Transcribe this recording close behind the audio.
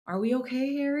are we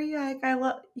okay, Harry? Like,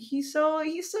 he's such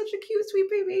a cute, sweet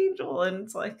baby angel. And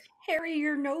it's like, Harry,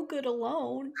 you're no good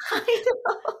alone. I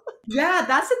know. Yeah,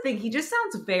 that's the thing. He just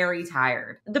sounds very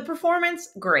tired. The performance,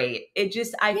 great. It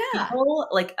just, I feel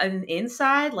like an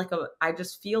inside, I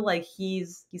just feel like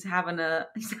he's having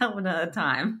a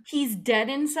time. He's dead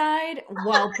inside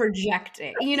while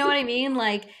projecting. You know what I mean?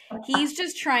 Like, he's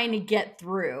just trying to get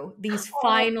through these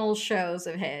final shows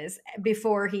of his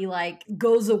before he like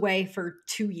goes away for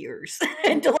 2 years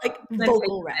into like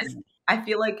vocal rest. I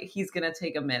feel like he's gonna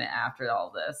take a minute after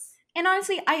all this. And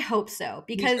honestly, I hope so,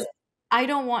 because I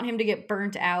don't want him to get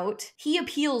burnt out. He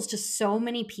appeals to so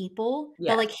many people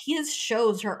that like his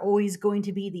shows are always going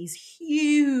to be these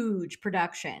huge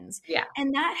productions. Yeah.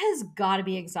 And that has got to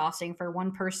be exhausting for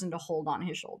one person to hold on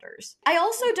his shoulders. I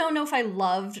also don't know if I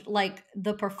loved like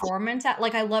the performance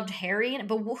like I loved Harry,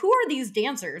 but who are these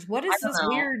dancers? What is this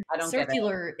weird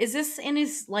circular? Is this in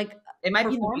his like it might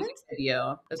be the music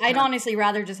video. I'd honestly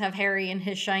rather just have Harry in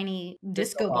his shiny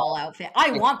disco ball outfit.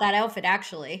 I want that outfit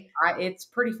actually. It's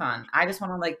pretty fun. I just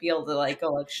want to like be able to like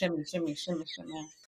go like shimmy, shimmy, shimmy, shimmy.